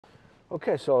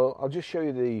Okay, so I'll just show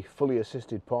you the fully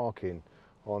assisted parking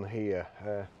on here.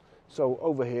 So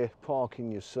over here,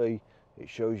 parking, you see, it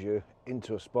shows you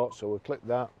into a spot, so we'll click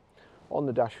that. On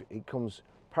the dash, it comes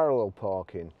parallel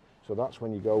parking. So that's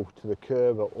when you go to the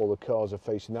curb, all the cars are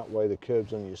facing that way, the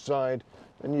curb's on your side,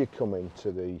 and you come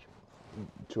into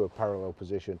a parallel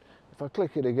position. If I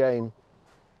click it again,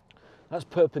 that's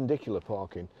perpendicular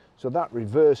parking. So that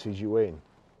reverses you in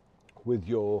with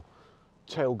your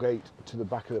tailgate to the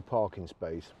back of the parking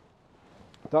space.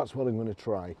 That's what I'm going to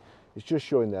try. It's just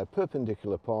showing there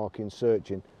perpendicular parking,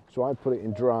 searching. So I put it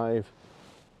in drive.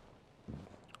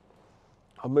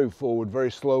 I move forward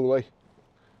very slowly.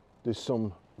 There's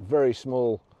some very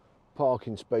small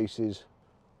parking spaces,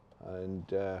 and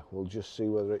we'll just see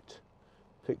whether it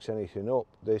picks anything up.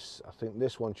 I think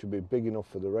this one should be big enough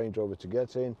for the Range Rover to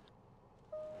get in.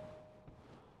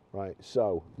 Right,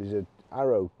 so there's an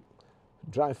arrow,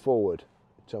 drive forward.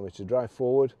 Tell me to drive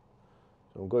forward.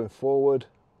 So I'm going forward.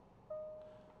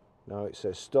 Now it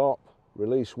says stop,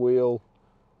 release wheel,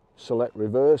 select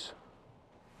reverse,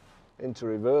 into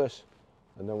reverse,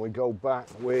 and then we go back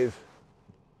with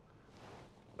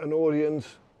an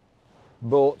audience,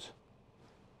 but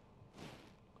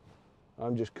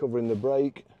I'm just covering the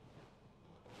brake.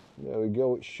 There we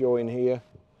go, it's showing here.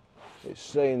 It's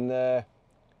saying there,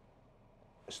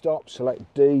 stop, select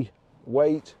D,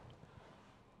 wait.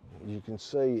 As you can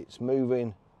see, it's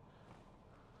moving.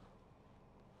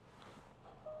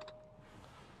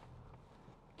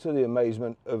 To the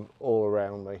amazement of all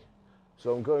around me.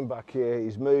 So I'm going back here,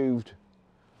 he's moved,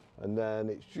 and then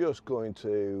it's just going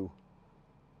to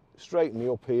straighten me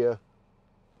up here.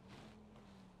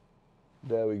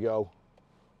 There we go.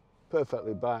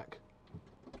 Perfectly back.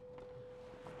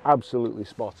 Absolutely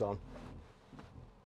spot on.